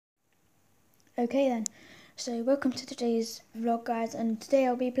Okay then, so welcome to today's vlog, guys, and today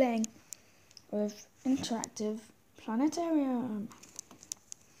I'll be playing with interactive Planetarium.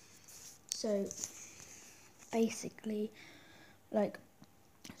 So basically,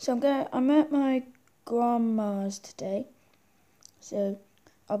 I'm at my grandma's today, so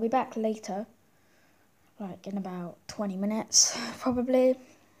I'll be back later, like in about 20 minutes probably,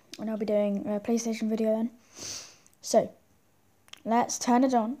 and I'll be doing a PlayStation video then. So let's turn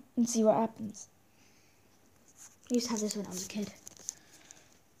it on and see what happens. I used to have this when I was a kid.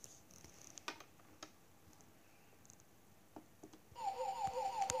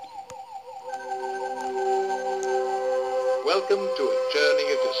 Welcome to a journey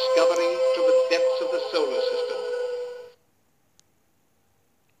of discovery to the depths of the solar system.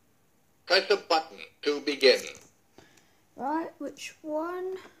 Press a button to begin. Right, which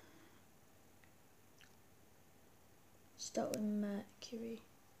one? Start with Mercury.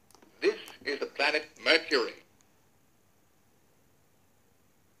 This is the planet Mercury.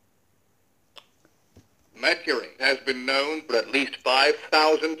 Mercury has been known for at least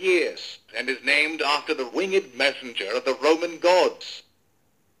 5,000 years and is named after the winged messenger of the Roman gods.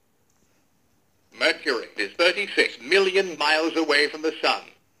 Mercury is 36 million miles away from the Sun,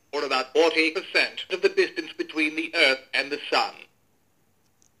 or about 40% of the distance between the Earth and the Sun.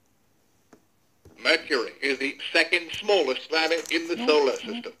 Mercury is the second smallest planet in the solar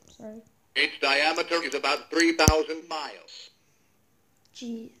system. Sorry. Its diameter is about 3,000 miles.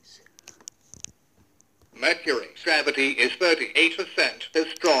 Jeez. Mercury's gravity is 38%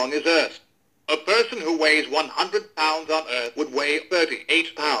 as strong as Earth. A person who weighs 100 pounds on Earth would weigh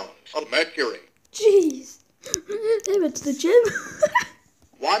 38 pounds on Mercury. Jeez. They went to the gym.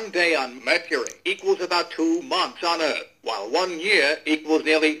 1 day on Mercury equals about 2 months on Earth, while 1 year equals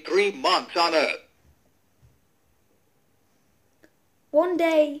nearly 3 months on Earth. 1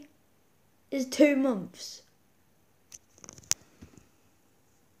 day is 2 months.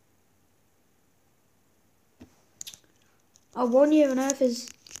 Oh, 1 year on Earth is...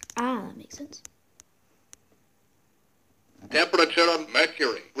 that makes sense. Temperature on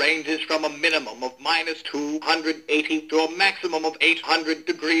Mercury ranges from a minimum of minus 280 to a maximum of 800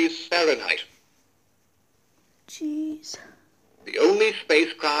 degrees Fahrenheit. Jeez. The only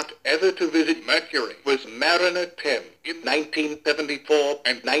spacecraft ever to visit Mercury was Mariner 10 in 1974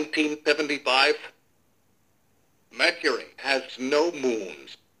 and 1975. Mercury has no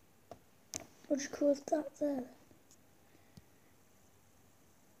moons. What do you call that there?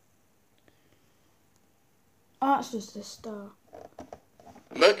 Oh, it's just a star.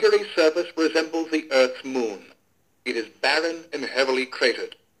 Mercury's surface resembles the Earth's moon. It is barren and heavily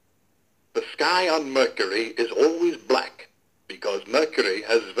cratered. The sky on Mercury is always black because Mercury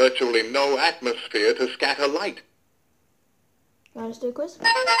has virtually no atmosphere to scatter light. Let's do a quiz.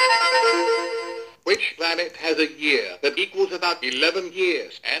 Which planet has a year that equals about 11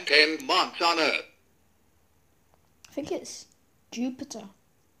 years and 10 months on Earth? I think it's Jupiter.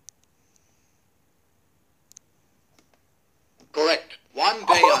 Correct. 1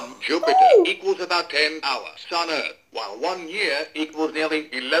 day on Jupiter equals about 10 hours on Earth, while 1 year equals nearly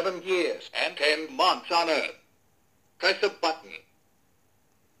 11 years and 10 months on Earth. Press a button.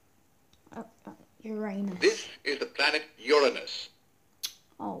 Uranus. This is the planet Uranus.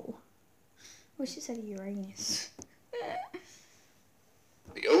 Oh. I wish it said Uranus.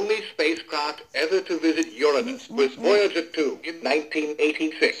 The only spacecraft ever to visit Uranus was Voyager 2 in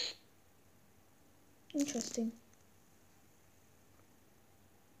 1986. Interesting.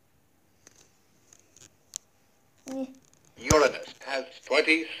 Uranus has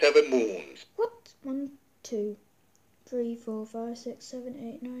 27 moons. What? 1, 2, 3, 4, 5, 6,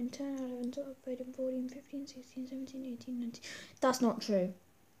 7, 8, 9, 10, 11, 12, 13, 14, 15, 16, 17, 18, 19. That's not true.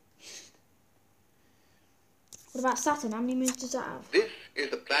 What about Saturn? How many moons does that have? This is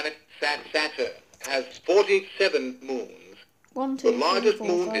the planet Saturn. It has 47 moons. 1, 2, The largest 3,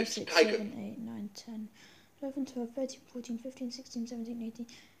 4, moon 5, is 6, Titan. 7, 8, 9, 10, 11, 12, 13, 14, 15, 16, 17, 18.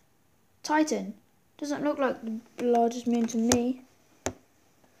 Titan? Doesn't look like the largest moon to me.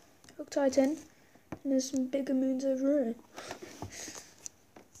 Look, Titan. And there's some bigger moons over here.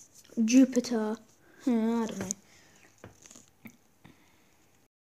 Jupiter. I don't know.